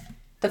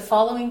The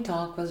following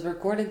talk was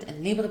recorded at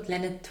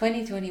LibrePlanet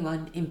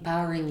 2021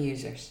 Empowering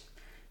Users,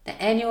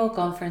 the annual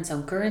conference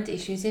on current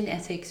issues in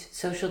ethics,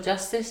 social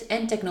justice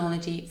and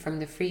technology from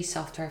the Free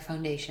Software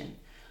Foundation.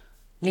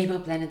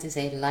 LibrePlanet is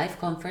a live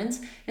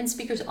conference and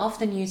speakers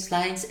often use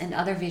slides and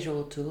other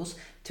visual tools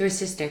to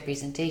assist their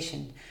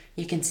presentation.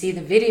 You can see the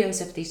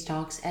videos of these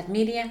talks at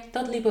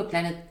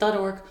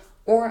media.libreplanet.org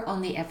or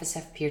on the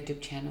FSF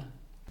PeerTube channel.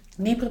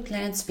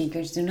 LibrePlanet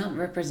speakers do not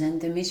represent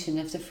the mission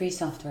of the Free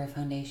Software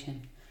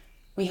Foundation.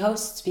 We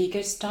host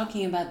speakers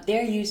talking about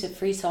their use of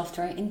free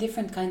software in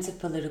different kinds of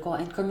political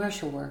and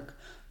commercial work.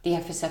 The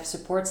FSF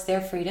supports their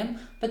freedom,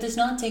 but does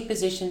not take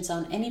positions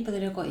on any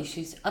political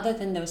issues other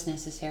than those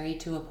necessary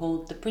to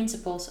uphold the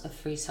principles of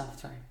free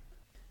software.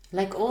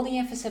 Like all the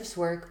FSF's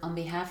work on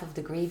behalf of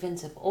the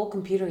grievance of all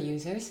computer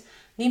users,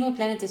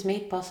 LibrePlanet is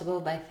made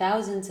possible by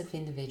thousands of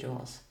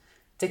individuals.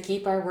 To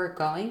keep our work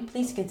going,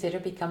 please consider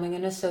becoming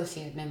an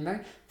associate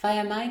member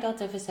via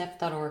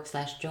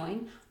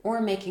my.fsf.org/join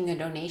or making a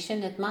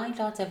donation at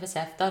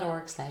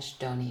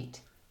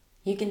my.fsf.org/donate.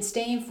 You can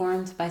stay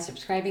informed by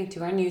subscribing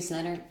to our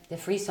newsletter, The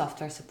Free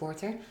Software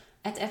Supporter,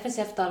 at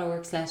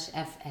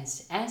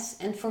fsf.org/fss,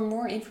 and for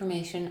more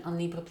information on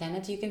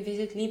LibrePlanet, you can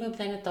visit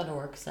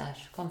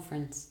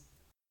libreplanet.org/conference.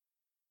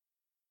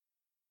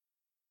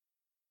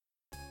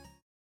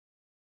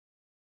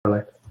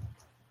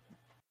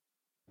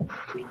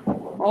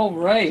 All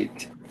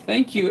right.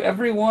 Thank you,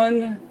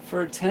 everyone,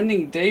 for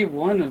attending day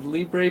one of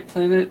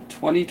LibrePlanet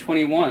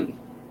 2021.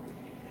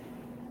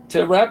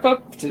 To wrap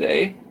up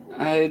today,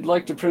 I'd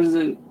like to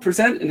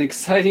present an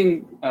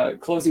exciting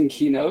closing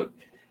keynote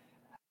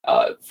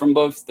from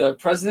both the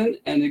President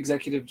and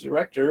Executive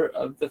Director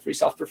of the Free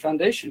Software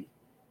Foundation.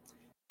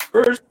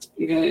 First,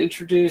 I'm going to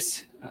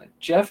introduce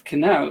Geoff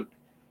Knauth,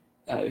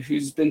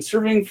 who's been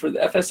serving for the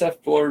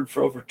FSF board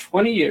for over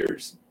 20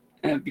 years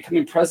and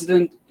becoming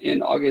president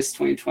in August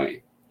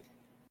 2020.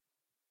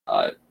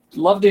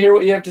 Love to hear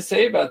what you have to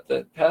say about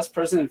the past,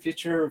 present, and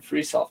future of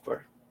free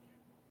software.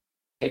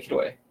 Take it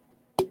away.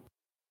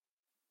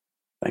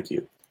 Thank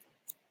you.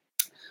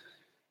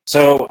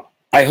 So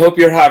I hope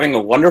you're having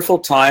a wonderful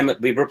time at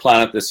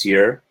LibrePlanet this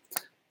year.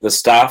 The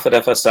staff at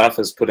FSF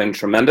has put in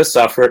tremendous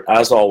effort,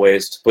 as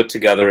always, to put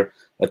together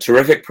a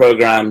terrific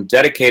program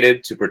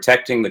dedicated to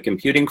protecting the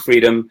computing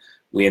freedom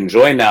we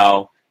enjoy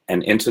now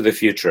and into the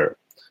future.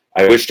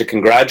 I wish to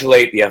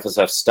congratulate the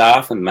FSF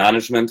staff and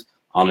management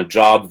on a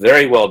job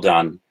very well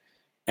done,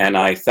 and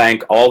I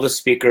thank all the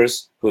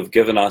speakers who have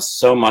given us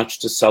so much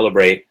to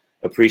celebrate,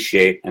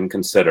 appreciate, and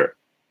consider.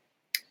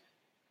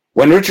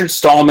 When Richard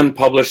Stallman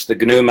published the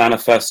GNU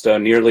Manifesto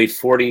nearly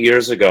 40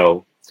 years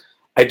ago,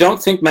 I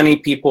don't think many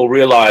people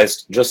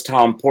realized just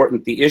how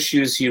important the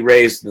issues he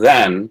raised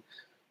then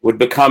would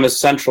become as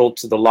central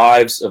to the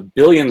lives of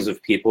billions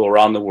of people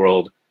around the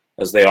world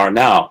as they are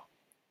now.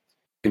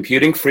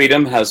 Computing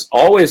freedom has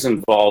always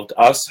involved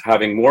us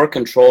having more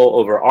control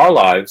over our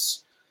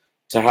lives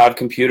to have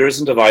computers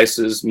and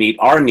devices meet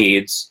our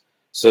needs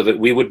so that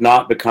we would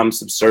not become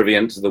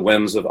subservient to the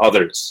whims of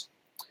others.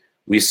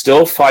 We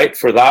still fight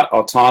for that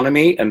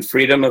autonomy and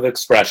freedom of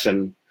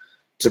expression,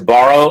 to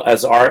borrow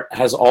as art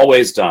has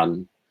always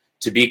done,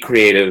 to be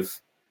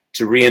creative,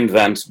 to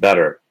reinvent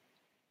better.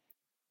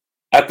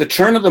 At the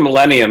turn of the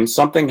millennium,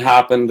 something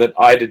happened that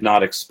I did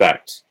not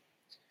expect.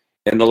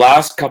 In the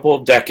last couple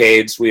of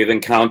decades, we have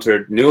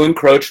encountered new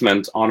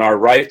encroachment on our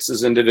rights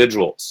as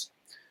individuals.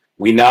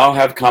 We now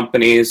have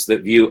companies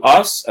that view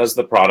us as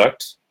the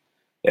product.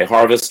 They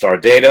harvest our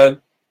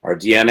data, our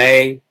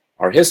DNA,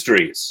 our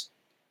histories.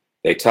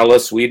 They tell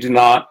us we do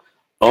not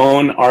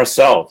own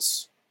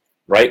ourselves.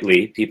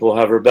 Rightly, people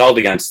have rebelled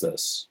against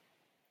this.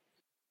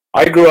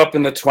 I grew up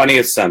in the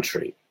 20th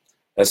century,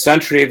 a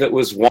century that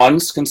was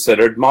once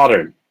considered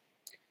modern.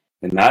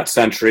 In that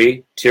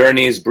century,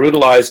 tyrannies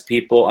brutalized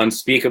people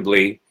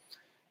unspeakably,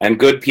 and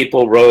good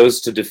people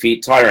rose to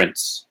defeat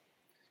tyrants.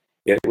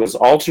 It was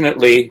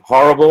alternately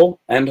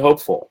horrible and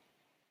hopeful.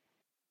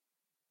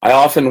 I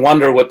often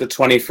wonder what the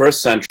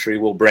 21st century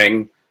will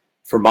bring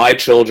for my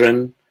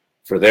children,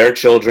 for their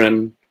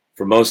children,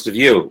 for most of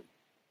you.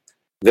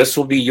 This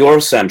will be your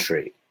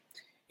century.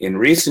 In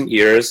recent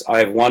years, I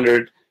have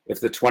wondered if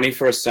the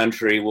 21st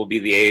century will be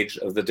the age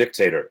of the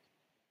dictator.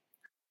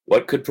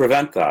 What could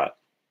prevent that?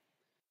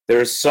 There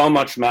is so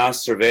much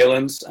mass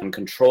surveillance and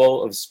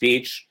control of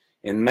speech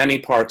in many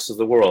parts of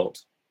the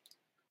world.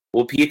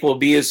 Will people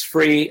be as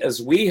free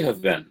as we have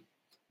been?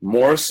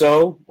 More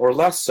so or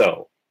less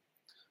so?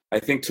 I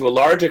think to a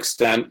large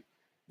extent,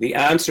 the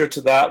answer to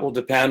that will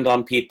depend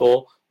on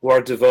people who are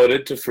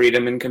devoted to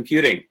freedom in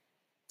computing.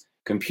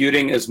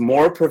 Computing is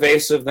more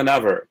pervasive than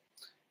ever,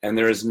 and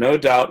there is no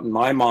doubt in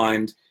my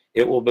mind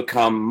it will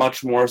become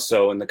much more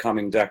so in the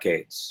coming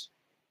decades.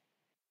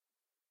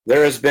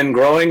 There has been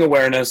growing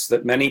awareness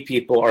that many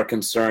people are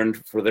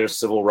concerned for their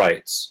civil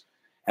rights,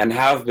 and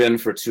have been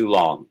for too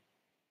long.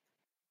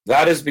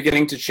 That is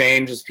beginning to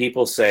change as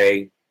people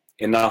say,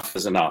 enough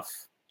is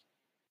enough.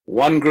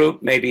 One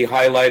group may be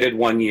highlighted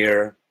one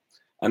year,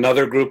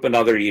 another group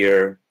another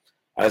year,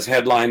 as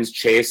headlines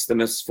chase the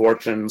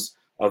misfortunes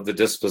of the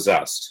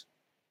dispossessed.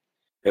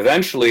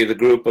 Eventually, the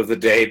group of the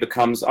day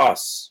becomes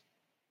us.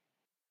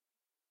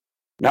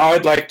 Now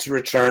I'd like to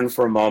return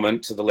for a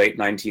moment to the late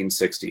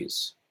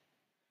 1960s.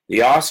 The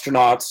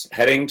astronauts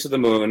heading to the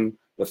moon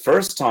the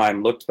first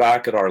time looked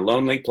back at our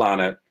lonely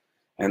planet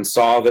and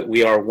saw that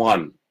we are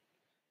one.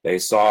 They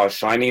saw a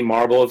shiny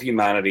marble of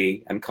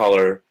humanity and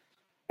color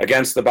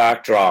against the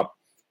backdrop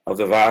of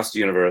the vast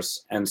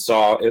universe and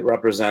saw it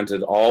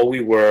represented all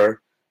we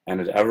were and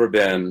had ever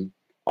been,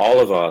 all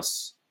of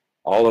us,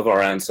 all of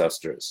our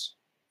ancestors.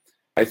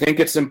 I think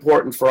it's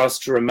important for us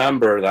to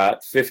remember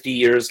that 50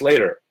 years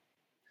later,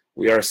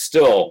 we are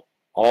still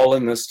all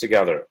in this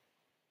together.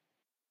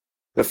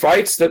 The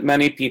fights that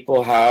many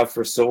people have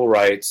for civil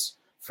rights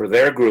for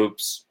their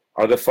groups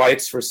are the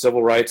fights for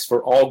civil rights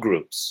for all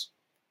groups.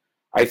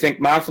 I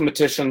think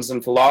mathematicians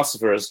and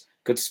philosophers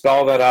could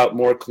spell that out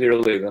more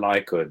clearly than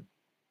I could.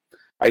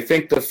 I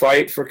think the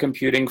fight for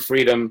computing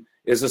freedom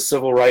is a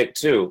civil right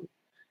too,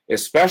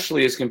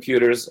 especially as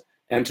computers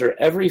enter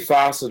every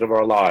facet of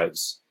our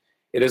lives.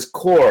 It is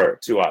core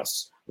to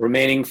us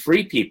remaining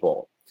free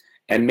people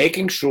and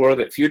making sure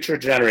that future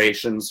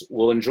generations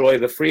will enjoy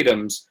the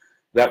freedoms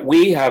that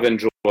we have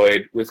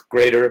enjoyed with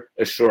greater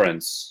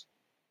assurance.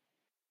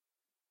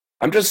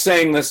 I'm just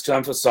saying this to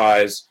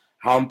emphasize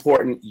how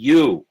important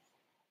you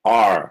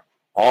are,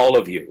 all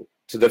of you,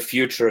 to the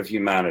future of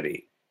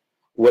humanity.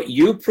 What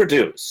you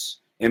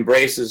produce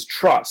embraces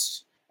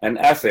trust and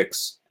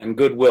ethics and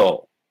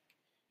goodwill.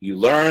 You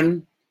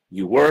learn,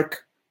 you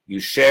work,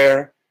 you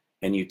share,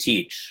 and you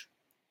teach.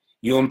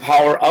 You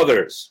empower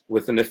others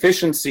with an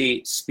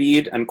efficiency,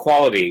 speed, and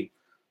quality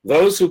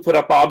those who put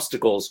up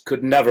obstacles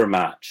could never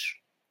match.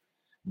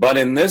 But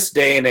in this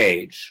day and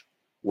age,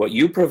 what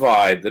you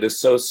provide that is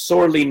so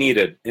sorely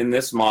needed in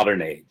this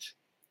modern age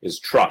is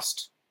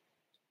trust.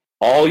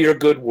 All your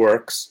good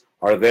works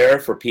are there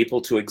for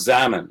people to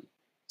examine,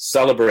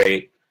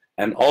 celebrate,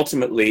 and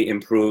ultimately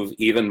improve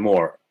even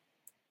more.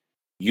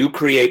 You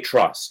create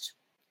trust.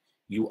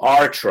 You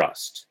are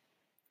trust.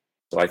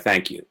 So I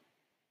thank you.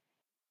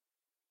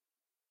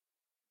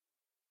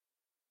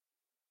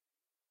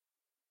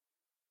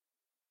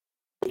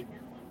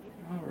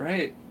 All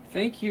right.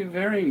 Thank you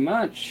very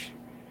much,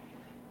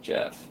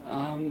 Geoff.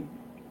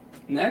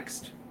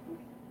 Next,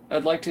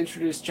 I'd like to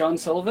introduce John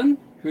Sullivan,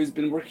 who's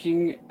been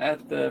working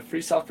at the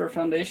Free Software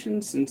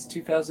Foundation since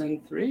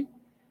 2003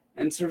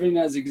 and serving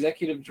as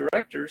executive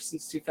director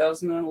since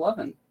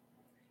 2011.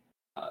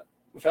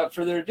 Without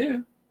further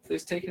ado,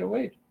 please take it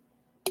away.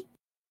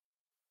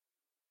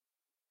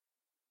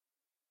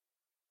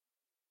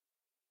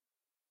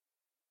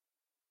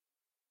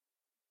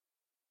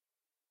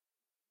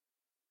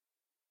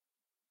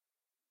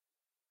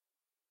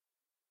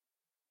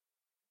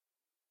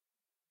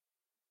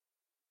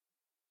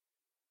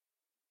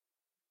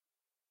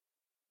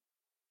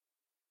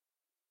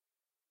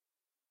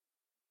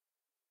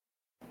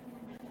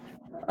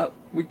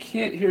 We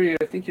can't hear you.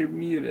 I think you're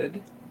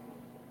muted.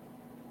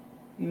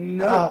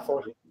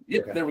 No.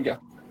 Yep, okay. There we go.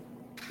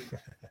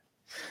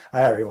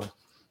 Hi, everyone.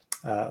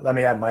 Let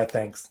me add my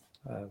thanks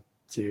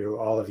to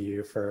all of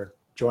you for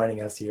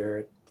joining us here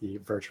at the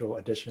virtual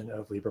edition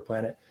of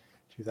LibrePlanet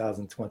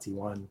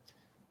 2021.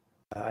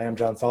 I am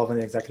John Sullivan,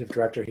 the executive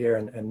director here,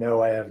 and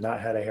no, I have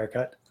not had a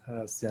haircut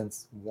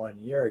since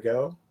 1 year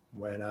ago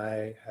when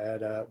I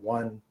had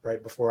one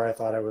right before I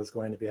thought I was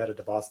going to be headed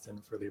to Boston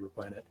for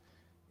LibrePlanet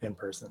in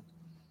person.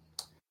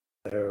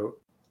 So,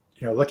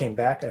 looking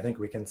back, I think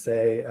we can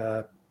say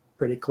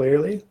pretty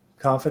clearly,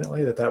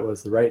 confidently, that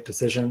was the right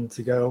decision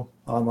to go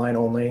online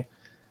only.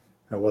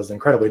 It was an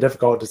incredibly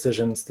difficult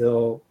decision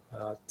still,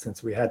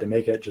 since we had to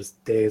make it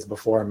just days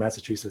before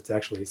Massachusetts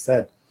actually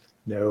said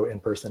no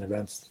in-person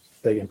events,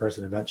 big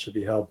in-person events should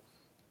be held.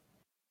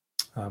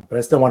 But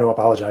I still want to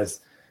apologize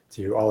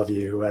to all of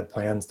you who had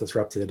plans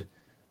disrupted.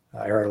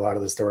 I heard a lot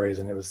of the stories,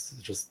 and it was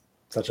just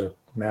such a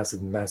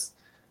massive mess.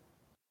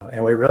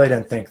 And we really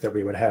didn't think that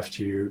we would have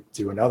to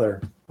do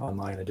another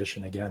online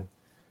edition again.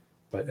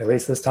 But at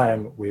least this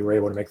time, we were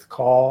able to make the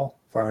call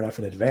far enough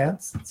in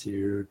advance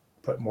to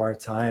put more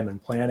time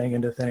and planning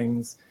into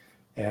things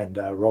and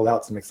roll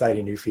out some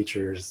exciting new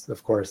features,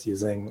 of course,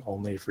 using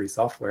only free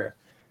software.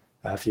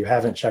 If you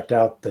haven't checked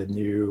out the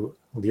new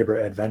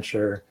Libre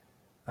Adventure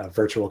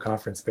virtual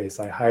conference space,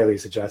 I highly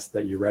suggest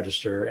that you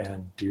register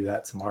and do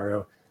that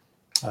tomorrow.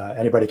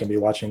 Anybody can be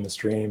watching the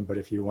stream, but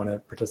if you want to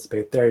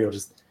participate there, you'll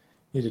just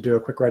need to do a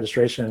quick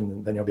registration,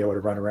 and then you'll be able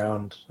to run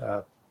around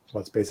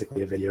what's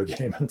basically a video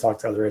game and talk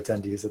to other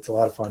attendees. It's a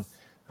lot of fun,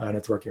 and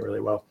it's working really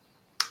well.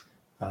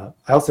 I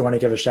also want to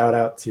give a shout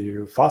out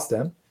to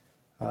FOSDEM,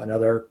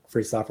 another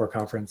free software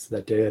conference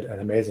that did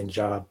an amazing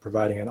job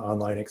providing an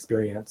online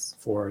experience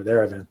for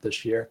their event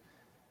this year.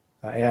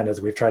 And as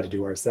we've tried to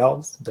do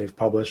ourselves, they've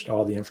published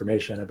all the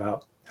information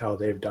about how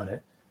they've done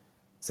it.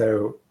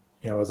 So,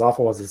 as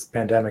awful as this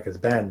pandemic has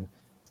been,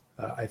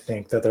 I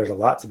think that there's a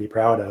lot to be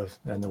proud of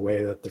in the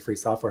way that the free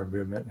software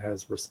movement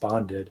has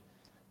responded.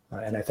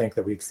 And I think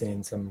that we've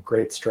seen some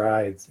great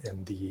strides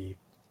in the,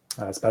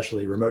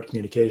 especially remote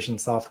communication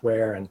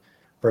software and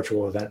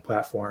virtual event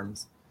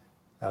platforms.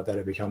 that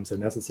have become so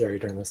necessary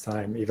during this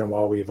time, even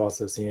while we've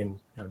also seen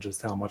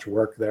just how much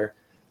work there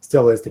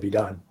still is to be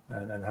done,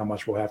 and how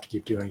much we'll have to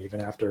keep doing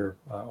even after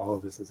all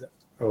of this is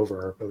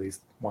over, or at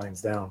least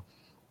winds down.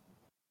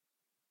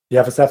 The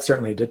FSF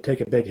certainly did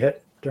take a big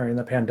hit during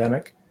the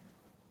pandemic,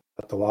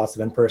 but the loss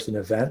of in-person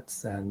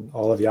events and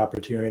all of the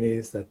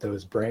opportunities that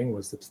those bring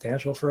was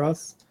substantial for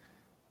us.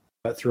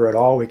 But through it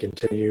all, we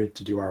continued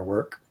to do our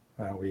work.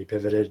 We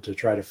pivoted to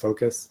try to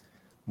focus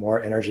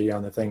more energy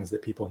on the things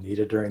that people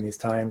needed during these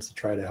times to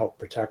try to help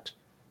protect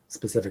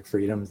specific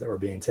freedoms that were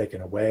being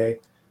taken away,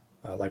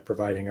 like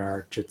providing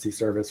our Jitsi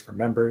service for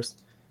members.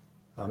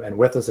 And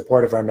with the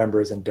support of our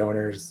members and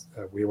donors,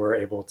 we were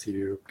able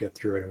to get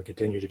through it, and we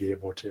continue to be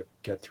able to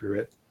get through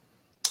it.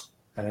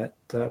 And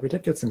we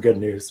did get some good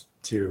news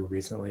too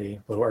recently.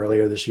 A little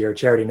earlier this year,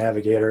 Charity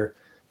Navigator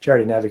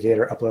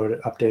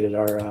updated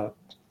our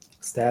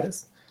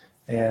status,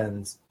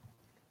 and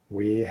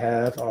we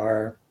have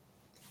our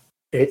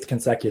 8th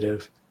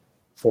consecutive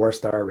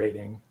 4-star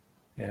rating.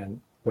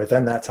 And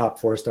within that top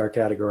 4-star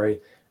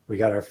category, we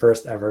got our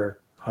first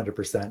ever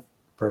 100%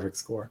 perfect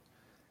score.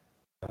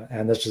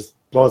 And this just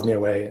blows me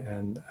away.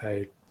 And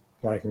I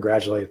want to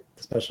congratulate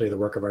especially the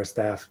work of our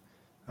staff.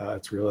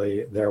 It's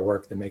really their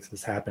work that makes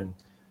this happen.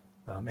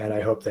 And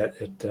I hope that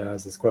it,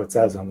 as this quote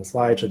says on the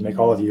slide, should make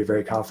all of you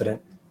very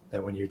confident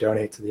that when you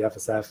donate to the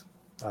FSF,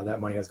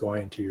 that money is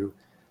going to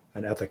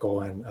an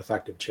ethical and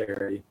effective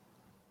charity.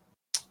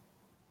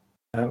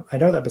 I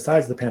know that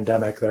besides the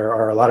pandemic, there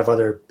are a lot of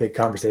other big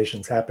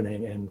conversations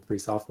happening in free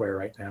software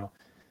right now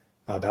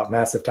about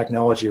massive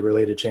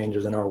technology-related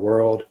changes in our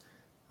world.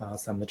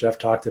 Some that Geoff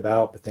talked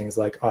about, but things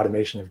like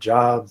automation of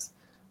jobs,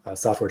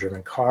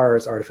 software-driven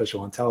cars,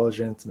 artificial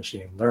intelligence,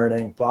 machine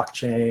learning,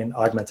 blockchain,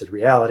 augmented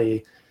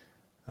reality,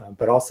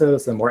 but also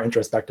some more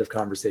introspective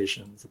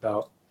conversations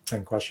about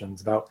and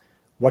questions about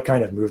what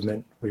kind of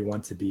movement we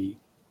want to be,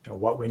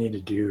 what we need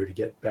to do to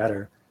get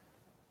better.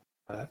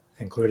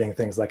 Including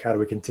things like how do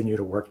we continue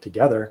to work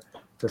together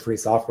for free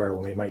software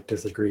when we might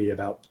disagree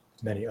about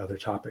many other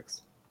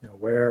topics?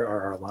 Where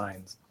are our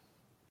lines?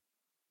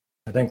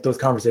 I think those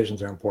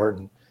conversations are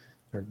important.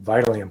 They're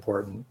vitally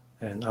important,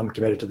 and I'm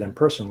committed to them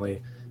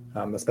personally,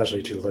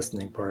 especially to the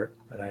listening part.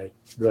 And I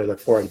really look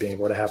forward to being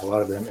able to have a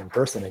lot of them in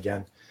person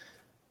again.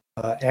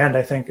 And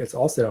I think it's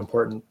also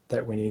important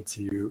that we need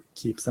to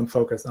keep some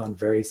focus on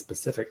very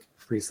specific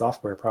free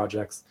software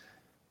projects,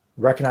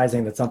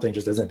 recognizing that something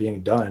just isn't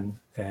being done,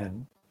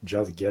 and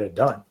just get it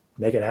done,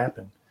 make it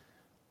happen.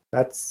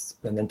 And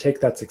then take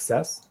that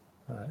success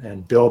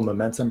and build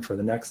momentum for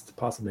the next,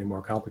 possibly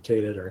more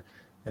complicated or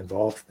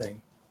involved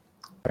thing.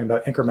 Talking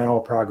about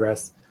incremental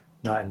progress,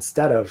 not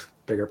instead of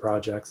bigger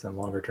projects and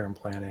longer term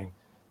planning,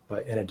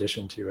 but in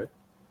addition to it.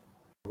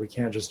 We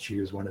can't just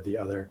choose one or the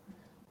other.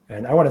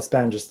 And I want to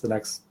spend just the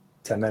next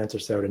 10 minutes or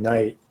so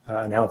tonight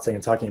announcing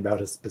and talking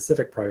about a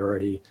specific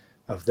priority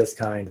of this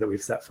kind that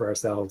we've set for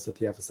ourselves at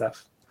the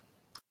FSF.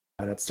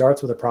 And it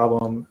starts with a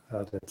problem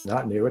that's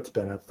not new. It's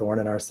been a thorn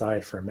in our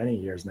side for many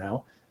years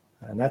now,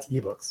 and that's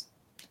ebooks.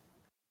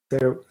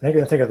 So I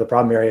think of the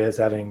problem area as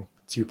having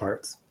two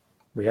parts.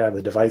 We have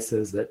the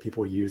devices that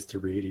people use to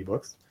read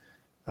ebooks,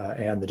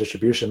 and the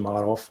distribution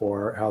model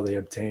for how they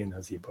obtain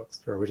those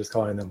ebooks, or we're just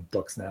calling them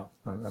books now.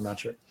 I'm not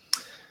sure.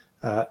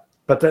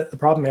 But the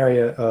problem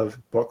area of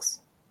books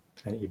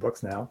and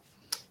ebooks now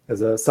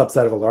is a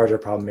subset of a larger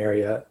problem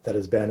area that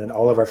has been in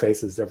all of our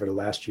faces over the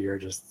last year,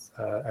 just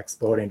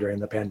exploding during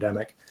the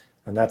pandemic,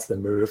 and that's the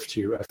move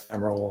to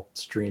ephemeral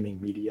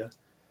streaming media.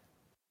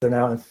 So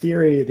now, in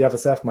theory, the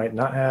FSF might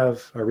not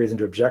have a reason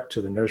to object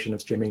to the notion of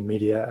streaming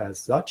media as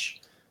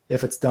such.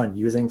 If it's done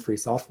using free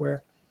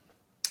software,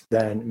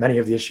 then many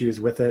of the issues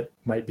with it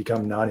might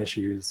become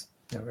non-issues,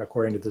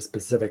 according to the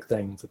specific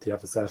things that the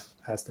FSF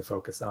has to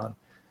focus on.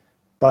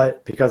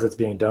 But because it's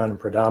being done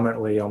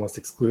predominantly, almost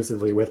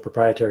exclusively with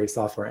proprietary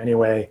software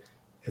anyway,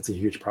 it's a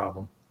huge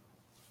problem.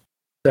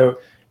 So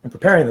in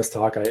preparing this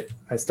talk,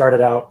 I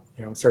started out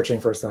searching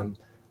for some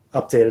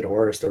updated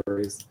horror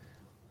stories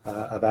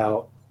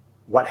about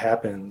what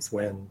happens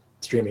when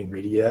streaming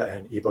media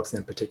and ebooks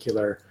in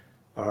particular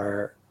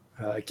are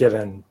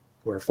given,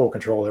 where full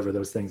control over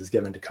those things is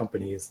given to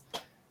companies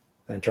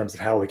in terms of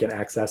how we can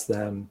access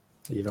them,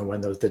 even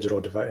when the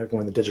digital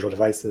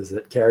devices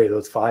that carry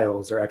those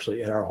files are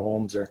actually in our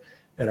homes or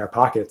in our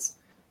pockets.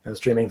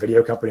 Streaming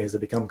video companies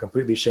have become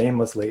completely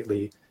shameless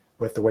lately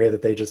with the way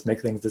that they just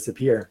make things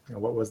disappear.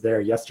 What was there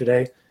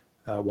yesterday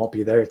won't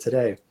be there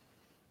today.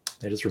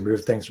 They just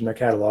remove things from their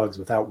catalogs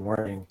without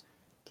warning.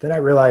 But then I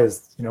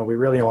realized, we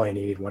really only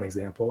need one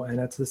example, and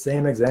it's the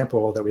same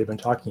example that we've been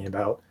talking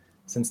about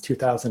since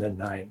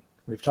 2009.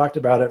 We've talked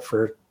about it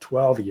for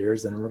 12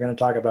 years, and we're going to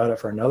talk about it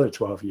for another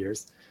 12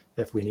 years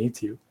if we need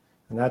to.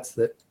 And that's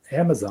that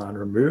Amazon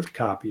removed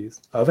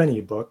copies of an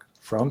ebook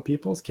from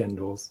people's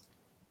Kindles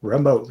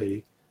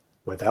remotely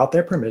without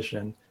their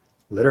permission,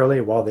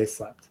 literally while they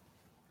slept.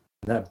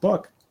 And that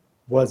book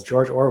was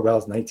George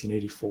Orwell's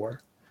 1984.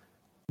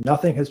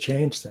 Nothing has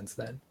changed since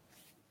then.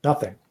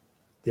 Nothing.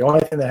 The only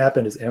thing that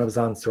happened is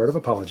Amazon sort of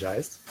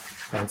apologized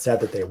and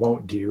said that they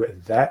won't do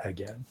that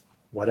again.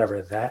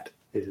 whatever that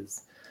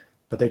is.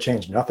 But they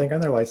changed nothing on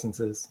their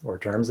licenses or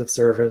terms of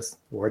service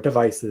or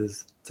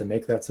devices to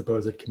make that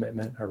supposed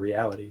commitment a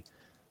reality.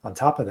 On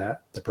top of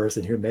that, the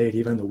person who made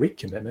even the weak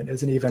commitment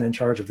isn't even in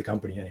charge of the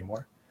company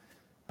anymore.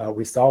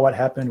 We saw what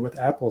happened with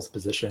Apple's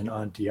position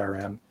on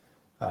DRM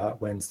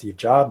when Steve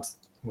Jobs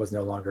was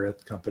no longer at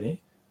the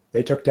company.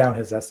 They took down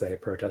his essay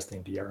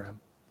protesting DRM.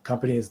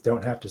 Companies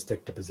don't have to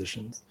stick to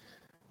positions.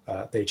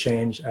 They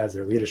change as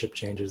their leadership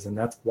changes, and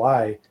that's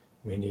why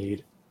we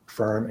need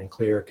firm and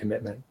clear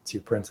commitment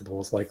to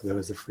principles like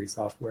those of free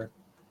software.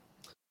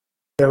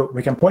 So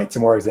we can point to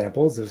more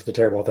examples of the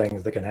terrible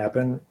things that can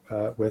happen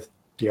with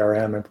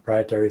DRM and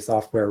proprietary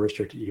software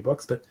restricted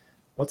ebooks, but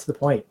what's the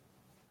point?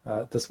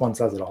 This one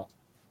says it all.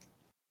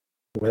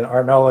 When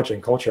our knowledge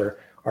and culture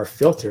are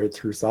filtered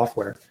through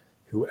software,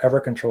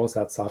 whoever controls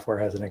that software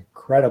has an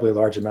incredibly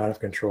large amount of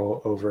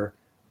control over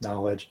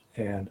knowledge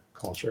and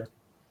culture.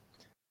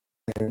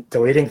 And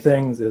deleting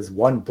things is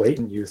one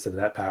blatant use of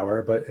that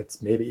power, but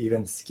it's maybe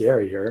even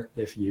scarier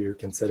if you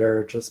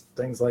consider just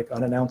things like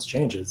unannounced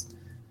changes.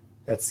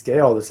 At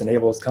scale, this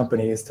enables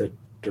companies to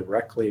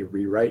directly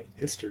rewrite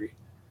history.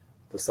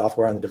 The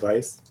software on the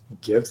device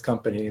gives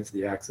companies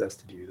the access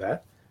to do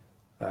that.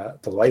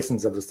 The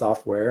license of the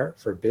software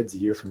forbids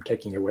you from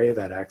taking away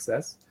that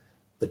access.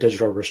 The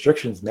digital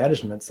restrictions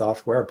management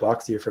software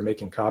blocks you from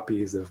making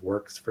copies of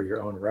works for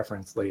your own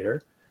reference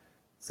later.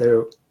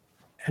 So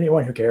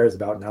anyone who cares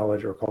about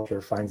knowledge or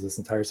culture finds this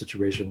entire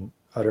situation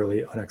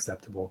utterly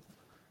unacceptable.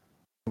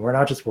 And we're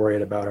not just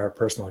worried about our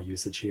personal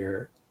usage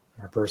here,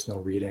 our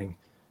personal reading,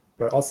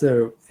 but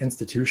also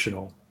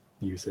institutional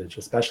usage,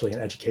 especially in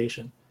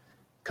education.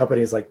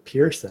 Companies like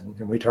Pearson,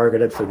 whom we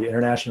targeted for the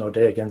International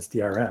Day Against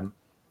DRM,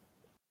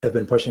 have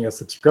been pushing a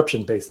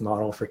subscription-based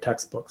model for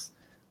textbooks,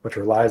 which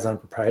relies on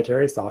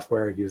proprietary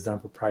software used on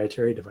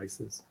proprietary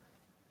devices.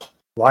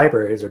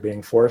 Libraries are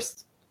being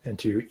forced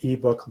into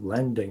ebook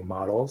lending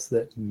models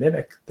that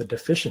mimic the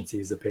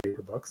deficiencies of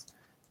paper books,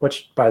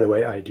 which, by the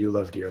way, I do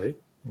love dearly.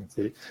 You can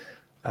see,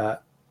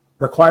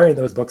 requiring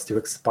those books to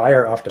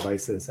expire off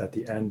devices at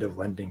the end of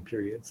lending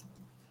periods.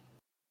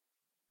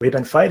 We've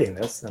been fighting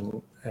this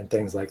and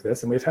things like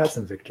this, and we've had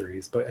some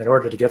victories, but in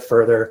order to get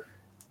further,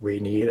 we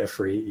need a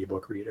free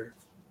ebook reader.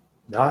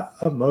 Not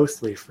a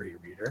mostly free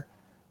reader.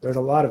 There's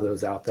a lot of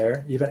those out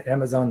there. Even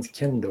Amazon's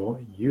Kindle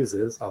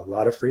uses a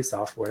lot of free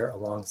software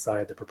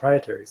alongside the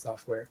proprietary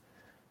software.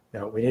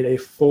 Now, we need a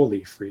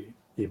fully free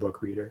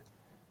ebook reader.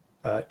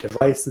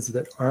 Devices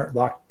that aren't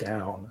locked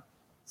down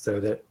so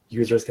that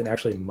users can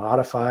actually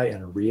modify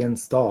and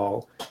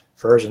reinstall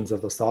versions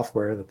of the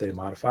software that they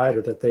modified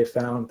or that they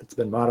found that's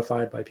been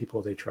modified by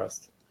people they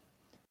trust.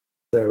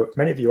 So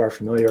many of you are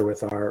familiar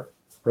with our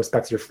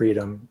Respect Your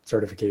Freedom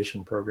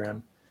certification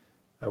program.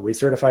 We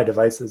certify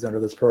devices under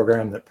this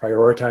program that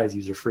prioritize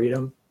user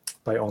freedom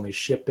by only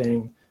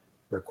shipping,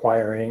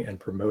 requiring, and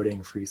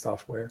promoting free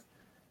software.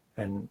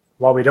 And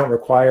while we don't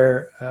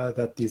require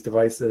that these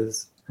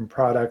devices and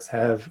products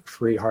have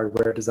free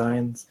hardware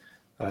designs,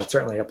 it's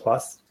certainly a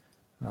plus,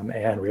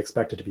 and we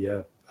expect it to be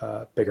a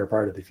bigger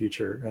part of the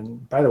future.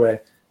 And by the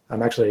way,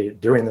 I'm actually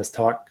doing this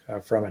talk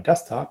from a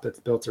desktop that's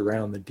built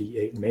around the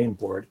D8 main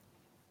board,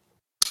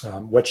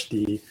 which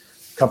the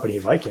company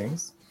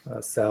Vikings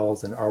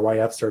sells an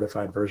RYF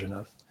certified version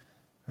of.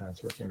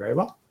 It's working very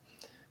well.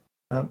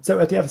 So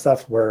at the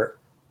FSF,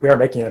 we are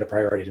making it a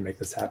priority to make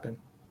this happen.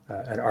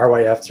 An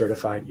RYF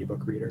certified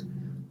ebook reader,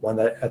 one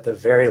that at the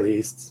very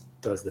least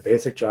does the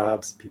basic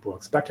jobs people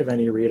expect of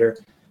any reader: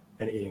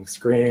 an e-ink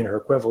screen or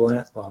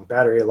equivalent, long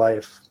battery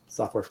life,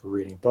 software for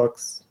reading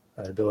books,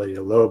 an ability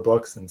to load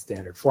books in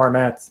standard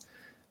formats,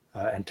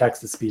 and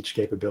text-to-speech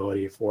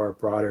capability for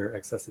broader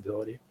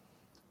accessibility.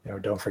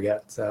 Don't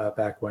forget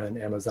back when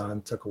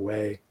Amazon took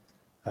away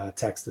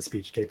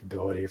text-to-speech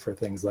capability for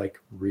things like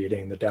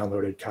reading the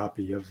downloaded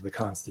copy of the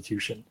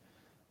Constitution.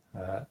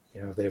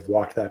 They've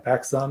walked that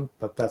back some,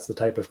 but that's the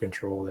type of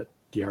control that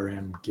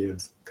DRM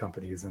gives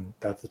companies, and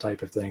that's the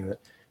type of thing that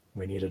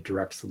we need a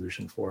direct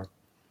solution for.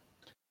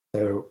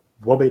 So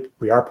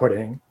we are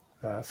putting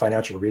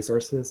financial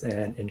resources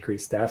and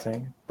increased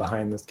staffing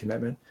behind this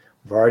commitment.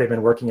 We've already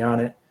been working on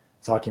it,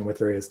 talking with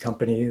various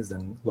companies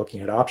and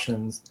looking at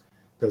options.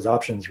 Those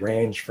options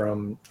range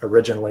from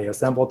originally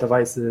assembled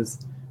devices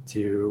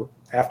to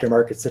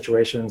aftermarket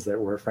situations that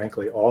we're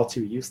frankly all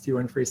too used to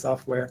in free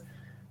software,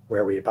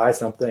 where we buy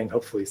something,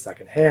 hopefully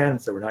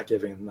secondhand, so we're not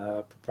giving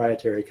the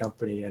proprietary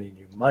company any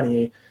new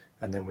money,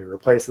 and then we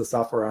replace the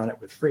software on it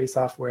with free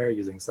software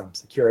using some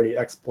security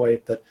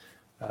exploit that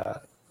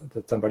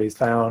somebody's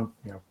found.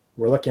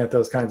 We're looking at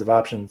those kinds of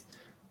options,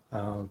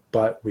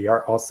 but we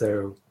are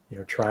also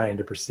trying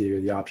to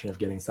pursue the option of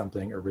getting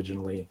something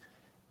originally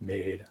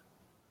made,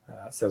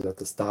 so that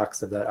the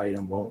stocks of that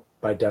item won't,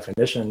 by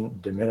definition,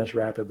 diminish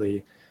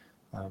rapidly,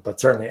 but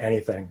certainly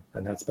anything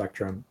in that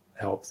spectrum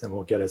helps and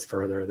will get us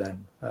further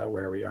than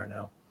where we are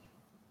now.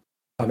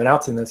 I'm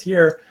announcing this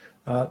here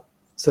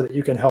so that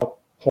you can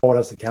help hold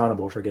us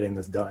accountable for getting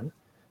this done,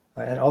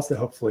 and also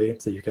hopefully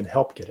so you can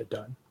help get it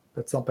done.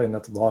 That's something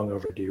that's long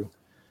overdue.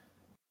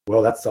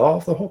 Will that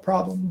solve the whole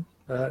problem?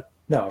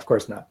 No, of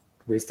course not.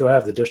 We still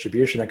have the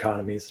distribution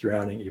economies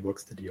surrounding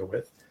ebooks to deal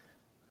with.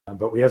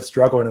 But we have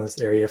struggled in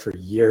this area for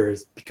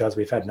years because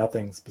we've had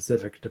nothing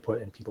specific to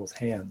put in people's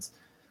hands.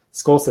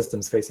 School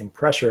systems facing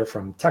pressure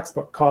from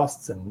textbook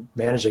costs and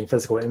managing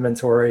physical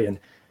inventory and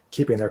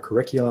keeping their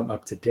curriculum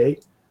up to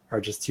date are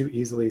just too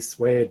easily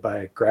swayed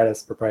by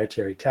gratis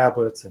proprietary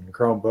tablets and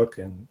Chromebook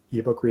and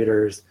ebook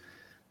readers.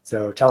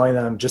 So telling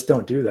them just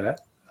don't do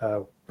that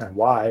and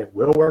why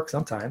will work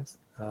sometimes.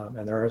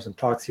 And there are some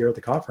talks here at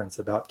the conference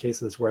about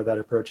cases where that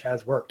approach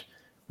has worked.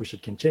 We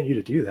should continue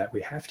to do that.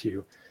 We have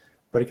to.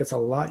 But it gets a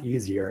lot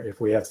easier if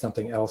we have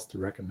something else to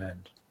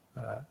recommend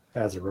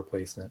as a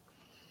replacement.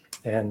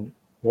 And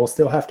we'll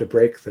still have to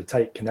break the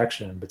tight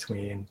connection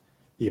between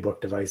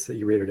ebook devices,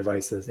 e-reader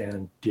devices,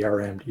 and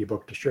DRM'd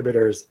ebook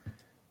distributors.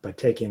 But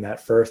taking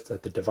that first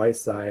at the device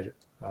side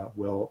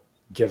will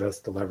give us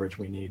the leverage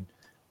we need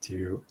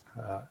to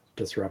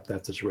disrupt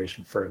that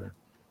situation further.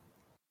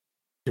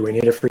 Do we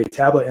need a free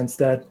tablet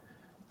instead?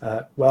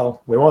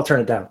 Well, we won't turn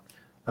it down,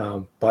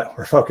 but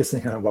we're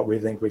focusing on what we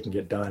think we can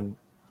get done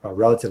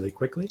relatively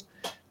quickly,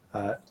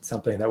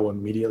 something that will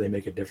immediately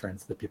make a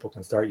difference that people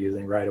can start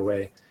using right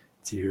away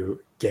to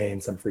gain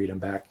some freedom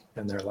back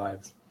in their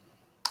lives.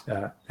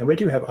 And we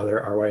do have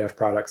other RYF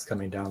products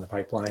coming down the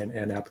pipeline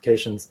and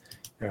applications.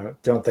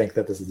 Don't think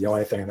that this is the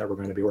only thing that we're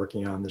going to be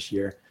working on this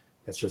year.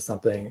 It's just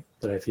something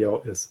that I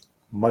feel is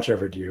much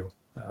overdue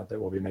that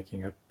we'll be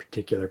making a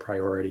particular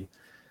priority.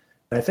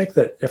 And I think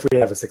that if we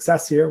have a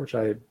success here, which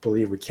I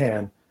believe we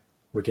can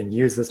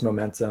use this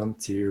momentum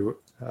to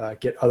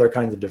get other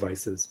kinds of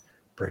devices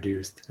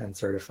produced and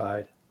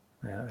certified.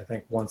 I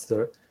think once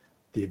the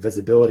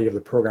visibility of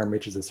the program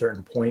reaches a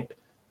certain point,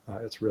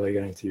 it's really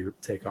going to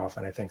take off.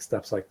 And I think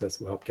steps like this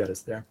will help get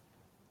us there.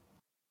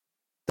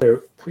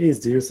 So please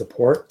do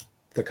support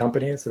the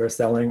companies that are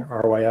selling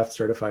RYF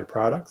certified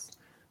products.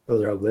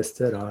 Those are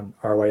listed on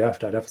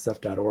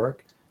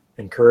ryf.fsf.org.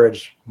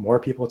 Encourage more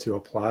people to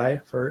apply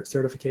for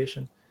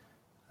certification.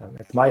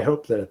 It's my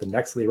hope that at the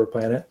next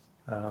LibrePlanet,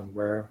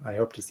 where I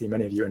hope to see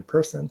many of you in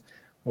person,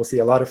 we'll see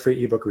a lot of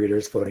free ebook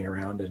readers floating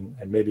around, and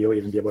maybe you'll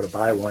even be able to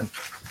buy one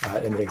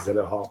in the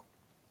exhibit hall.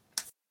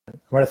 I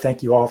want to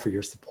thank you all for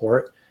your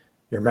support,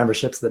 your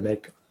memberships that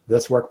make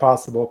this work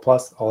possible,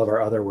 plus all of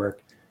our other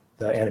work,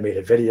 the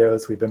animated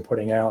videos we've been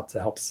putting out to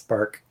help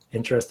spark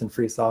interest in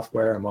free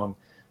software among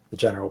the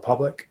general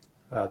public,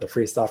 the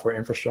free software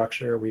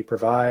infrastructure we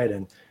provide,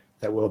 and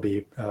that we'll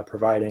be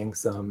providing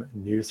some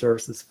new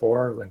services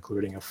for,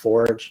 including a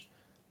Forge,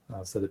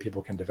 so that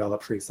people can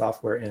develop free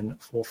software in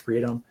full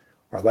freedom,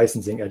 our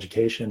licensing,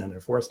 education, and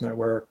enforcement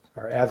work,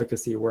 our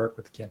advocacy work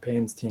with the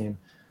campaigns team.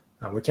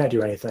 We can't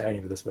do any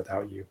of this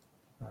without you,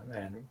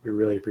 and we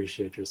really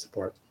appreciate your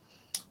support.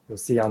 You'll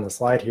see on the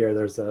slide here,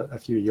 there's a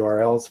few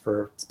URLs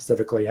for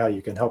specifically how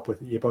you can help with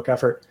the ebook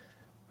effort.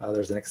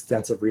 There's an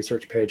extensive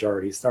research page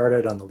already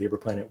started on the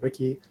LibrePlanet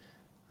wiki,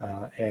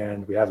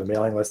 and we have a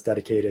mailing list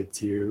dedicated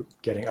to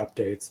getting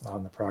updates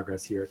on the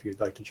progress here if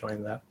you'd like to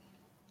join that.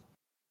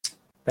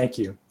 Thank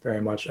you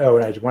very much. Oh,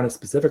 and I want to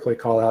specifically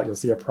call out, you'll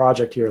see a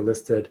project here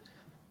listed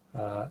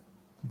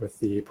with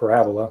the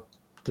parabola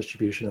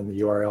distribution in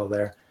the URL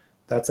there.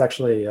 That's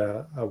actually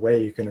a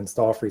way you can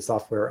install free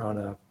software on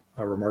a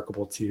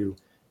Remarkable 2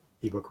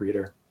 ebook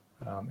reader.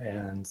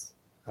 And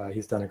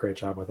he's done a great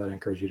job with that. I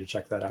encourage you to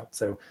check that out.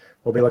 So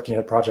we'll be looking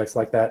at projects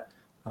like that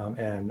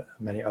and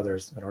many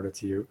others in order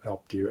to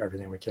help do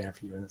everything we can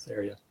for you in this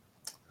area.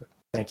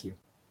 Thank you.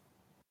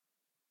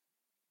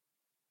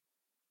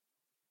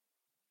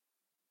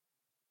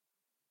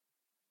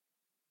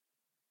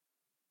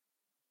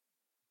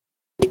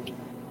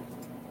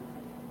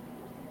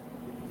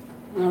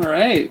 All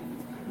right.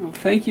 Well,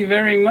 thank you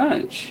very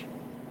much.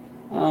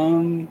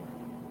 The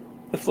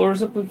floor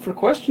is open for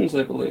questions,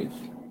 I believe.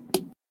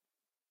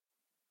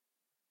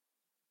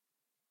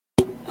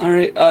 All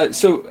right.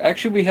 So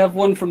actually, we have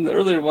one from the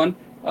earlier one.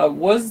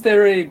 Was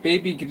there a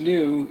baby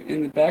GNU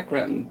in the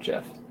background,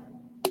 Geoff?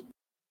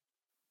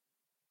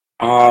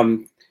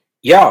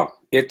 Yeah,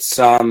 it's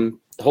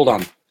hold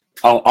on.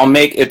 I'll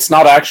make, it's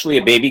not actually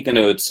a baby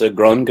GNU, it's a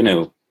grown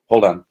GNU.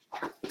 Hold on.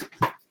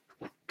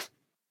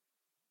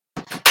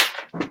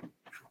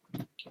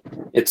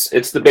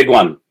 It's the big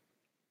one.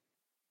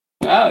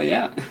 Oh,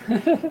 yeah.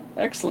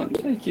 Excellent.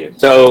 Thank you.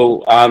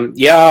 So,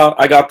 yeah,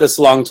 I got this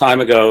a long time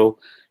ago,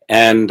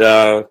 and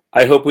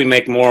I hope we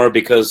make more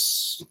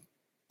because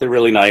they're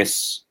really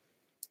nice.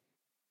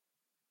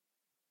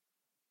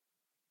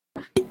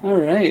 All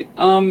right.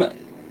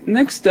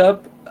 Next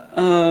up,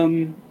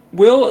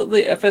 will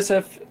the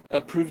FSF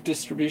approved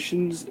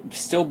distributions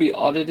still be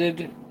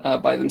audited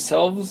by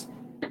themselves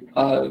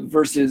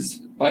versus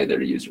by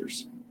their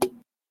users?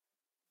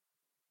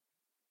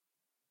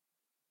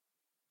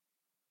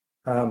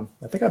 I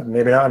think I'm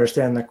maybe not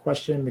understanding the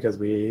question because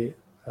we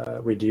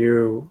have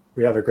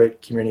a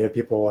great community of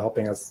people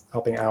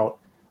helping out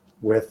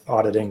with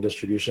auditing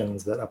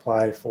distributions that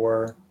apply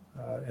for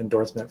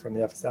endorsement from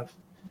the FSF.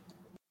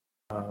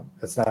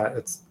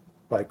 It's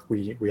like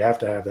we have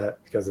to have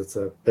that because it's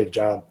a big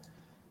job.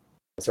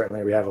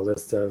 Certainly, we have a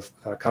list of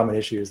common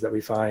issues that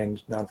we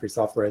find non-free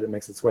software that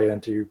makes its way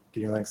into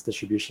Linux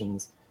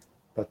distributions,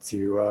 but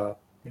to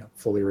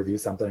fully review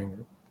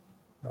something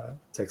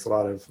takes a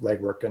lot of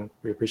legwork, and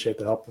we appreciate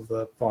the help of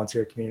the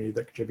volunteer community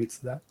that contributes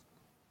to that.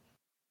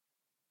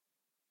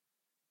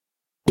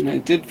 And I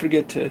did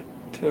forget to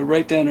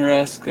write down or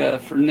ask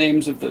for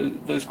names of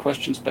those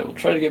questions, but we'll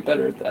try to get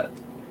better at that.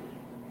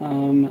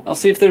 I'll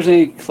see if there's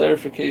any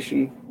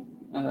clarification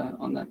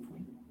on that point.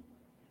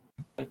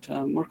 But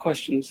more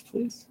questions,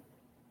 please.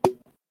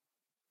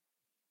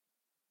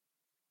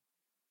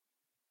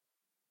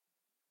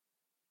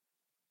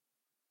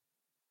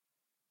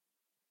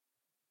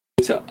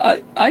 So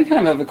I kind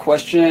of have a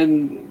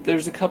question.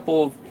 There's a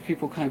couple of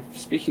people kind of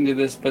speaking to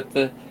this, but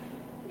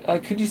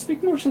could you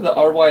speak more to the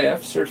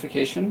RYF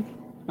certification?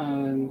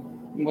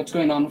 What's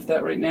going on with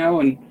that right now?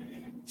 And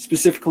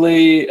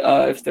specifically,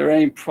 if there are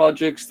any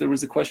projects, there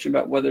was a question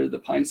about whether the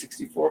Pine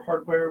 64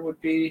 hardware would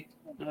be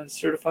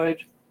certified.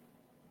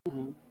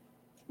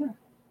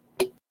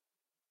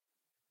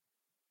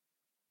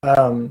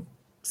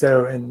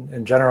 So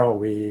in general,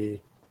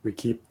 we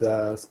keep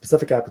the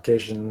specific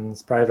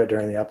applications private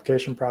during the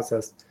application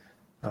process,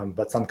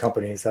 but some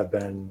companies have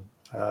been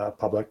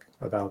public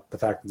about the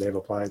fact that they've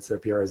applied. So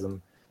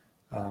Purism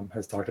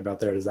has talked about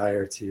their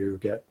desire to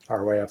get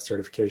RYF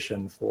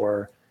certification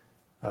for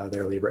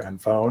their Libre M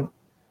phone,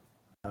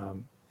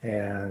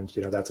 and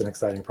that's an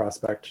exciting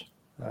prospect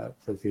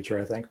for the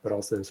future, I think, but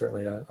also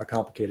certainly a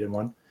complicated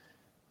one.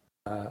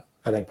 I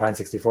think Pine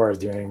 64 is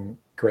doing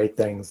great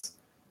things.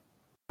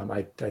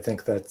 I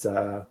think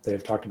that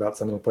they've talked about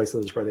some of the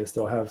places where they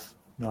still have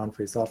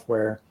non-free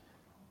software.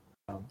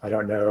 I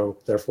don't know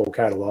their full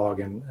catalog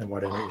and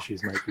what any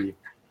issues might be,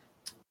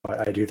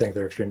 but I do think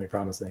they're extremely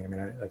promising. I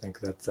mean, I think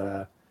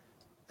that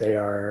they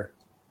are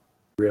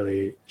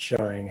really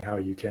showing how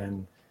you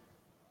can,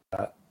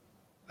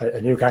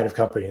 a new kind of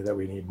company that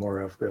we need more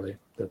of, really,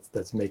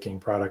 that's making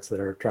products that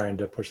are trying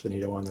to push the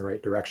needle in the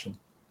right direction.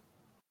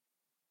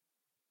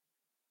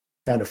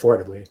 And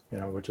affordably,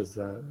 which is,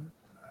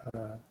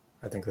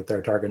 I think that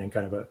they're targeting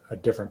kind of a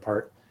different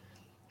part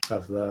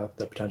of the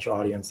potential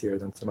audience here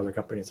than some other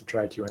companies have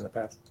tried to in the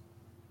past.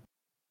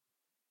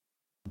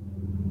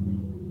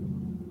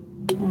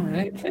 All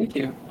right, thank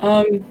you.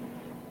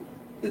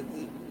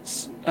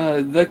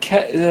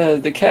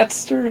 The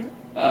Catster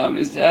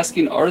is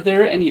asking, are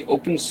there any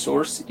open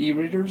source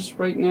e-readers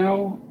right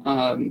now?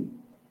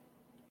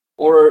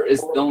 Or is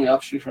the only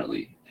option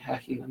currently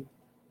hacking them?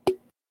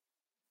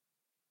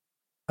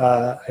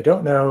 I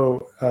don't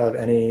know of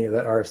any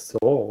that are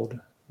sold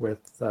with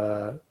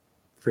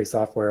free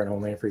software and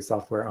only free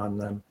software on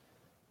them.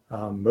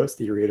 Most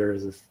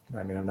e-readers,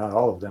 not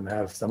all of them,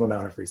 have some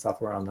amount of free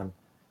software on them.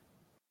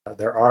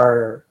 There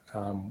are,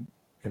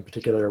 in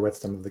particular with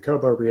some of the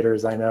Kobo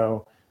readers, I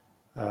know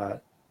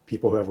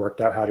people who have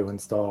worked out how to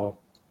install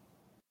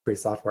free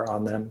software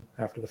on them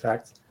after the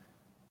fact.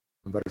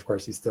 But of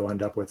course, you still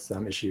end up with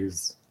some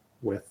issues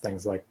with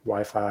things like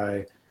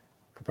Wi-Fi,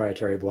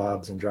 proprietary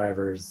blobs and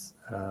drivers.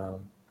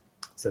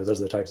 So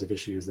those are the types of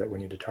issues that we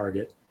need to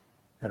target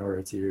in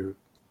order to,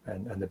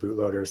 and the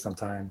bootloaders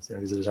sometimes,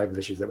 these are the type of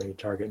issues that we need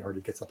to target in order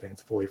to get something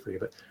that's fully free.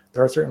 But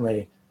there are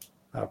certainly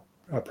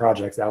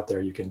projects out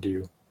there you can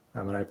do.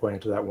 And I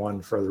pointed to that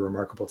one for the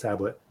remarkable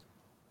tablet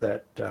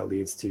that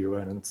leads to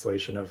an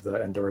installation of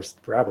the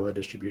endorsed Parabola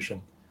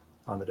distribution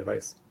on the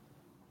device.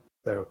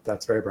 So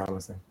that's very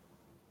promising.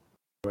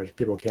 But if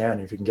people can,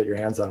 if you can get your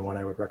hands on one,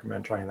 I would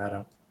recommend trying that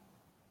out.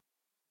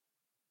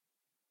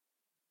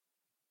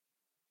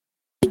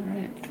 All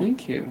right,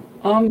 thank you.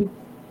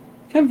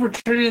 Kind of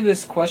returning to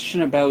this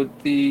question about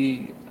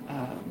the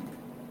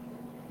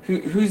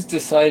who's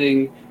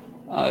deciding.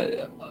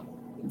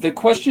 The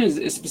question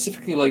is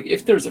specifically like,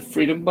 if there's a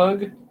freedom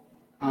bug,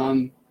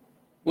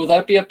 will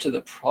that be up to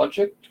the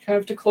project kind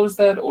of to close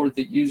that, or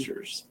the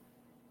users?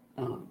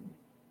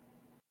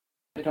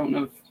 I don't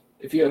know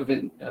if you have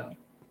been.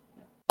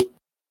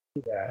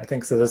 Yeah, I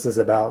think so. This is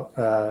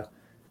about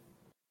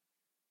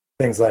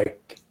things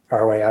like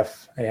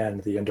RYF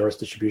and the endorsed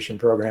distribution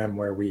program,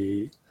 where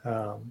we,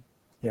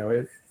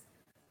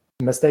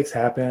 mistakes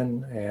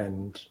happen,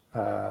 and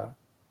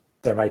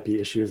there might be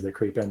issues that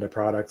creep into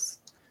products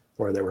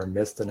or that were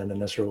missed in an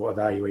initial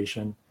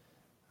evaluation.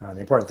 The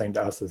important thing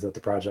to us is that the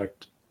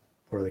project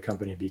or the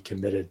company be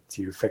committed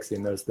to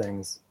fixing those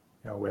things,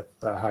 with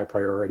high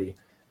priority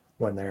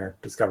when they're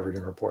discovered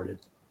and reported.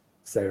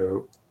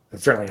 So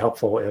it's certainly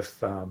helpful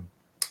if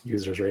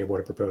users are able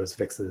to propose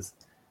fixes.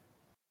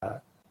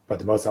 But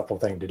the most helpful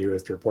thing to do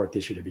is to report the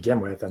issue to begin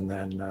with, and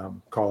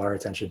then call our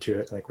attention to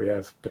it. Like we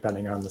have,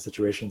 depending on the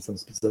situation, some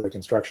specific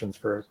instructions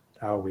for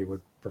how we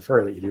would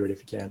prefer that you do it if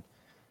you can.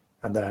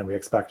 And then we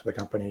expect the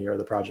company or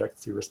the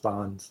project to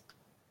respond,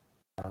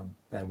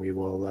 and we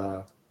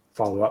will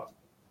follow up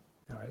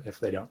if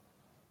they don't.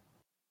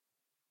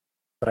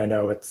 But I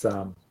know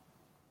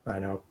I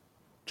know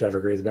Geoff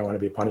agrees we don't want to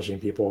be punishing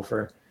people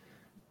for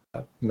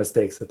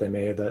mistakes that they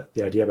made. That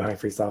the idea behind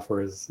free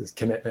software is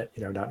commitment,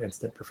 not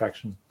instant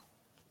perfection.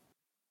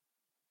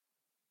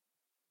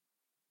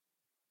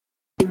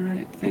 All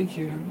right, thank Thank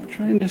you. I'm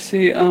trying to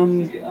see.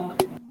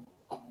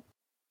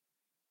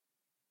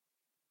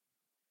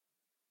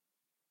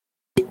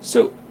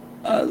 So,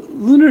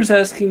 Lunar's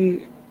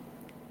asking,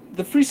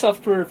 the Free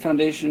Software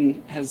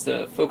Foundation has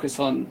the focus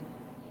on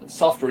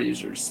software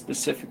users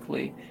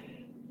specifically,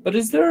 but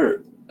is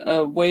there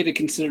a way to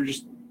consider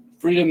just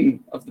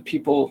freedom of the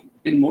people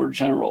in more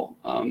general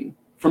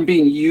from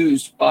being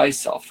used by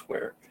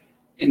software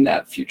in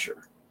that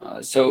future?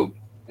 So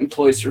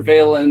employee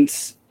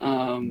surveillance,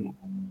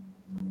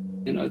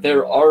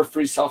 there are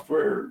free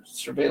software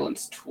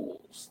surveillance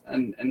tools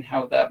and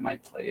how that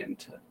might play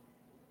into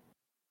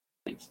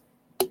things.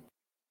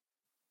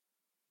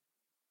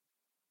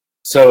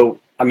 So,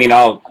 I mean,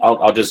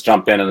 I'll just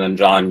jump in, and then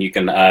John, you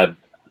can add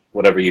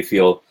whatever you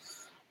feel.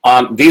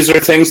 These are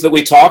things that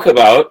we talk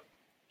about.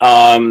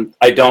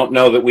 I don't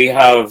know that we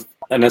have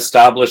an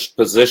established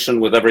position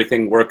with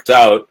everything worked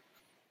out,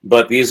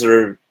 but these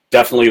are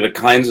definitely the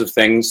kinds of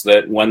things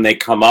that when they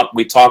come up,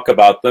 we talk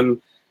about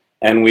them,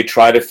 and we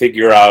try to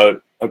figure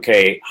out,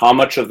 okay, how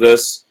much of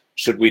this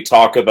should we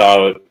talk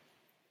about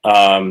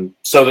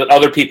so that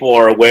other people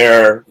are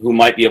aware who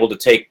might be able to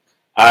take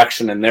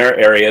action in their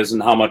areas,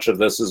 and how much of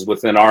this is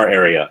within our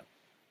area.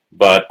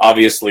 But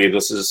obviously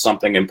this is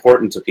something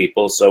important to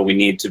people, so we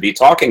need to be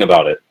talking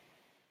about it.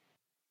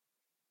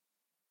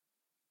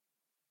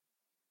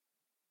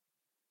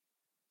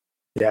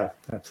 Yeah,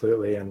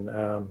 absolutely. And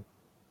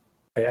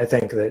I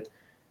think that,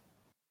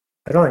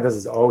 I don't think this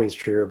is always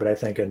true, but I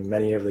think in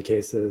many of the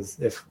cases,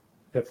 if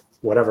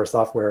whatever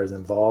software is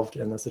involved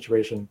in the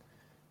situation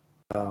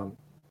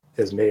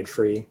is made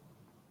free,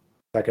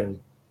 that can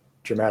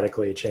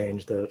dramatically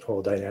change the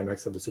whole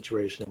dynamics of the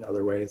situation in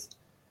other ways.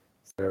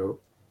 So,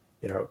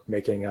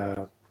 making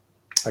a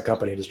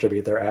company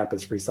distribute their app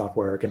as free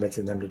software,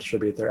 convincing them to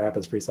distribute their app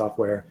as free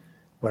software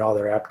when all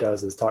their app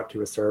does is talk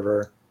to a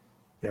server,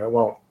 it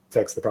won't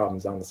fix the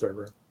problems on the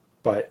server.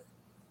 But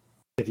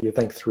if you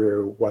think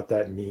through what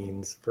that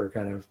means for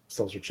kind of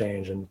social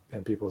change and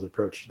people's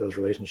approach to those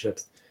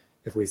relationships,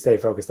 if we stay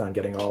focused on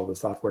getting all of the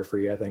software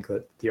free, I think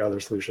that the other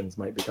solutions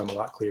might become a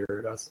lot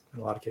clearer to us in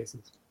a lot of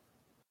cases.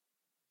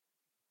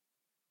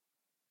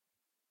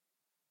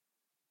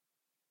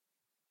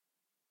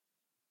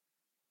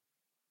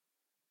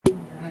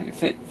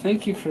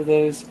 Thank you for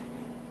those.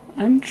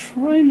 I'm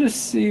trying to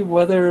see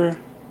whether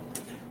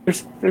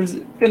there's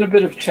been a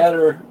bit of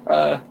chatter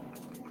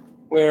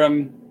where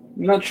I'm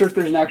not sure if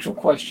there's an actual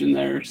question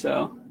there.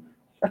 So,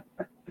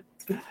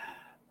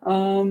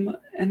 and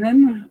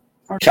then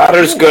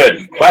Chatter's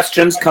good.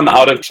 Questions come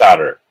out of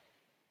chatter.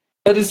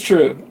 That is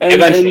true. And,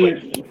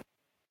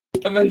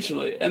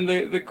 eventually, and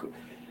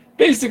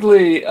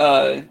basically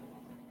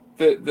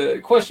the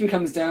question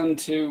comes down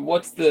to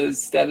what's the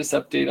status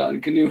update on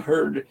GNU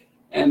Herd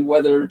and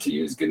whether to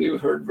use GNU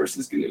Herd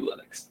versus GNU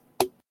Linux.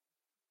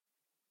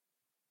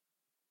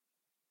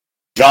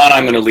 John,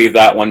 I'm going to leave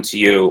that one to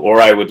you,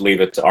 or I would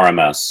leave it to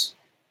RMS.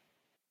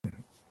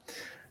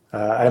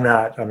 I'm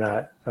not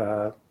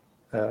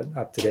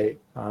up to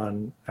date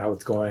on how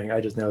it's going.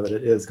 I just know that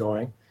it is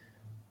going.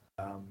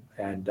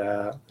 And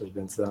there's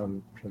been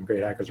some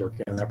great hackers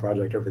working on that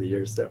project over the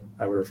years. So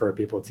I would refer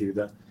people to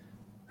the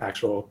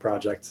actual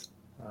project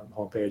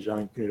homepage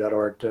on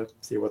GNU.org to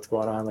see what's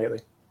going on lately.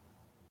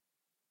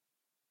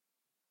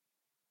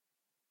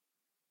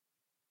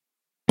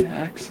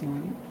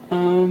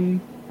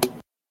 Excellent.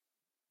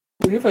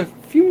 We have a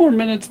few more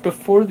minutes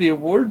before the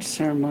awards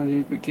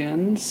ceremony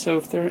begins, so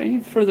if there are any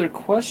further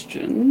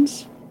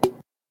questions.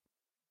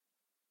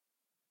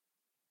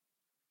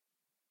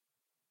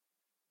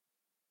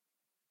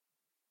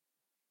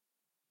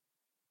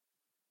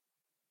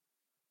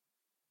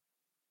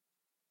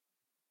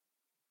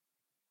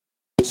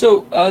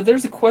 So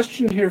there's a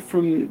question here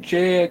from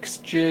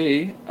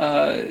JXJ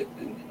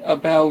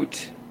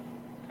about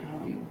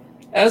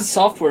as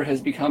software has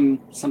become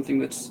something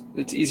that's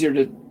easier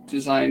to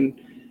design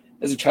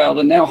as a child,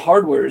 and now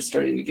hardware is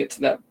starting to get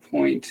to that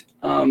point,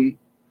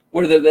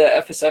 whether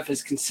the FSF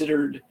has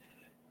considered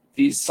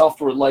these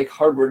software-like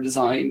hardware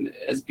design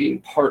as being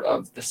part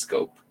of the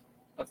scope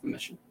of the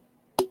mission.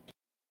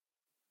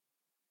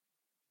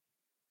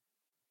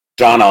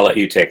 John, I'll let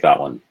you take that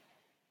one.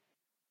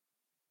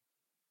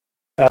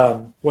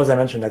 Well, as I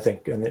mentioned, I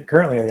think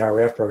currently in the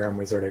RWF program,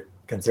 we sort of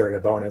consider it a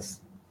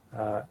bonus,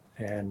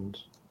 and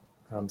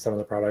some of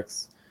the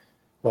products,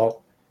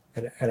 well,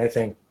 and I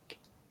think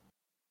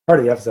part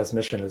of the FSS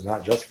mission is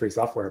not just free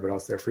software, but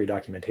also free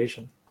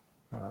documentation,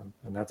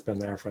 and that's been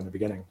there from the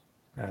beginning.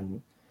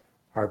 And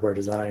hardware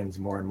designs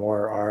more and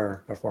more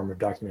are a form of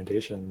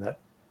documentation that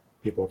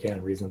people can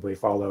reasonably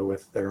follow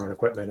with their own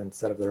equipment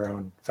instead of their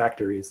own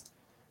factories.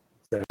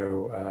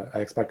 So I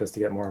expect us to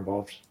get more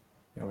involved,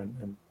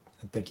 in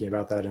thinking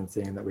about that and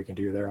seeing that we can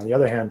do there. On the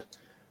other hand,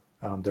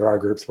 there are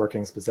groups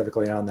working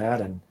specifically on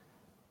that, and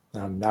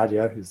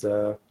Nadia, who's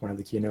one of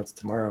the keynotes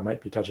tomorrow,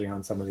 might be touching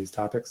on some of these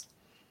topics.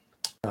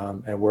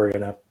 And we're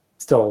going to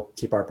still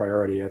keep our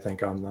priority, I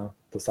think, on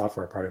the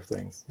software part of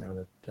things,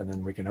 and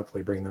then we can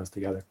hopefully bring those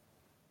together.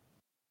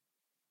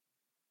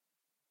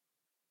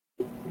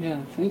 Yeah,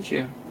 thank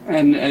you.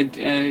 And I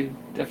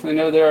definitely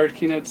know there are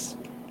keynotes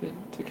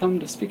to come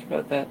to speak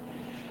about that.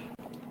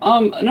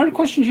 Another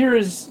question here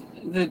is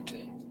that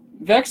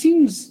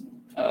vaccines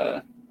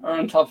are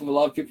on top of a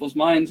lot of people's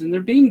minds, and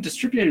they're being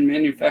distributed and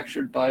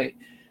manufactured by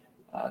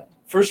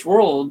first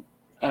world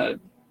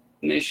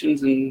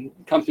nations and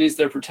companies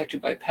that are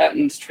protected by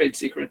patents, trade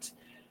secrets.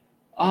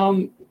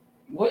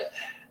 What,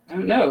 I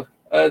don't know.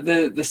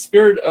 The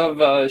spirit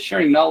of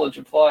sharing knowledge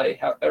apply?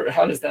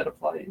 How does that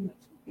apply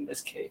in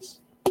this case?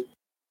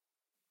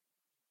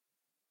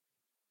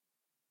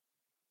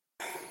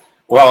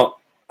 Well,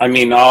 I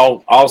mean,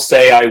 I'll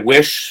say I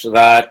wish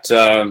that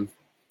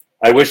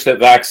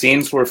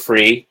vaccines were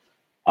free.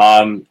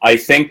 I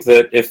think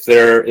that if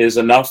there is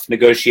enough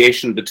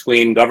negotiation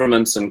between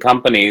governments and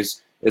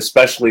companies,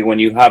 especially when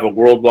you have a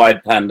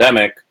worldwide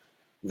pandemic,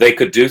 they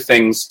could do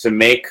things to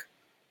make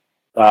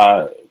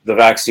the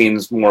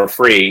vaccines more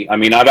free. I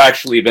mean, I've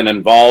actually been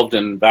involved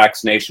in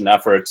vaccination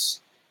efforts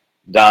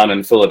down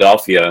in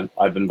Philadelphia.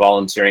 I've been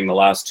volunteering the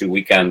last 2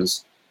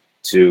 weekends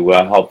to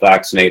help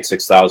vaccinate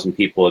 6,000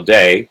 people a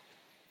day.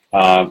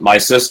 My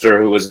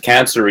sister, who was a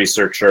cancer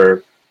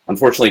researcher,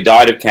 unfortunately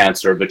died of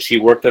cancer, but she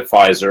worked at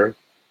Pfizer.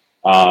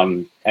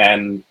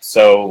 And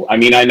so, I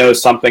mean, I know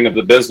something of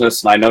the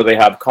business, and I know they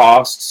have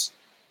costs,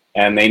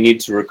 and they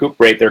need to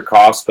recuperate their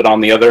costs. But on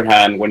the other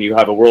hand, when you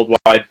have a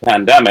worldwide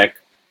pandemic,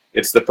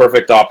 it's the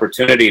perfect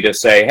opportunity to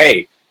say,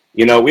 hey,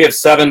 you know, we have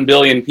 7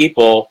 billion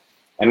people,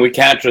 and we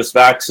can't just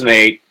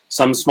vaccinate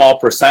some small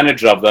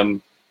percentage of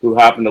them who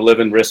happen to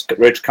live in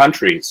rich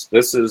countries.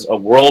 This is a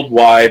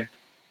worldwide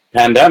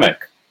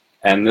pandemic,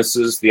 and this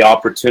is the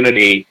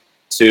opportunity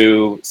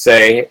to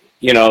say,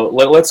 you know,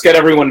 let's get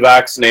everyone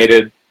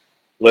vaccinated.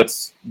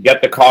 Let's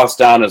get the cost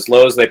down as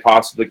low as they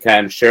possibly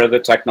can, share the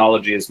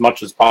technology as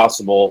much as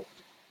possible,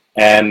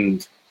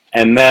 and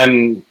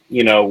then,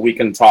 you know, we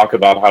can talk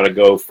about how to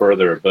go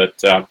further.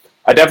 But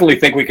I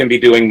definitely think we can be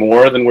doing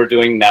more than we're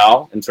doing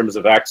now in terms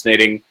of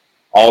vaccinating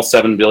all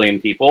 7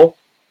 billion people,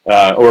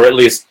 or at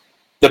least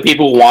the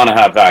people who want to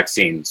have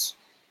vaccines.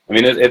 I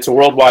mean, it's a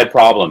worldwide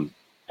problem,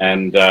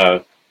 and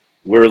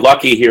we're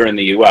lucky here in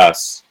the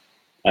US,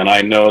 and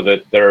I know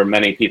that there are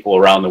many people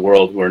around the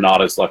world who are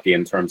not as lucky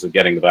in terms of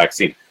getting the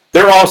vaccine.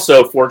 They're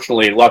also,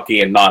 fortunately,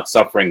 lucky in not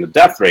suffering the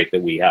death rate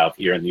that we have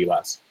here in the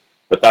US,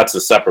 but that's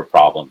a separate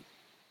problem.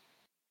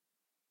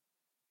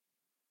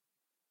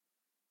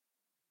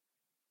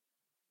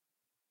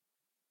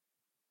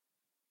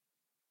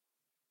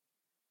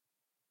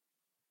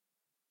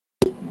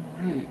 All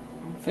right.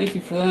 Thank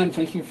you for that, and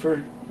thank you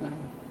for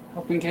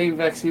helping getting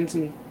vaccines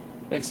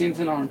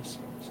in arms.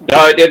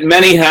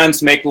 Many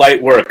hands make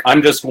light work.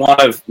 I'm just one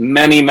of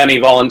many, many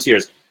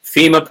volunteers.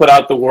 FEMA put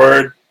out the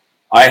word.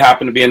 I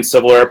happen to be in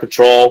Civil Air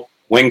Patrol.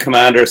 Wing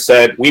commander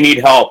said, we need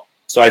help.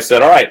 So I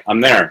said, all right,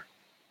 I'm there.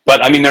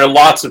 But I mean, there are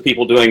lots of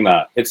people doing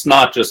that. It's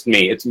not just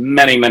me. It's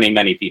many, many,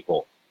 many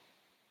people.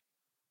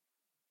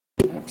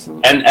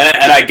 Absolutely. And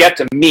I get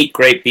to meet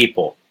great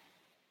people.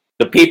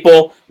 The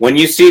people, when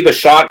you see the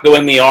shot go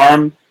in the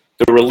arm,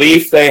 the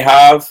relief they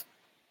have,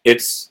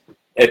 it's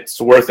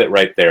worth it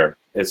right there.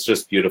 It's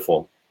just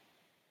beautiful.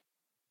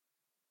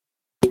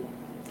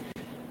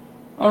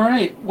 All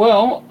right.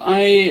 Well,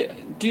 I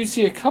do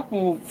see a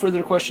couple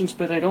further questions,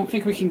 but I don't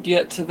think we can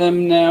get to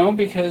them now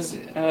because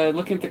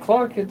looking at the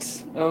clock,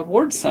 it's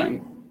awards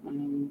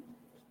time.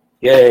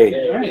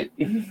 Yay. All right.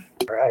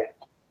 All right.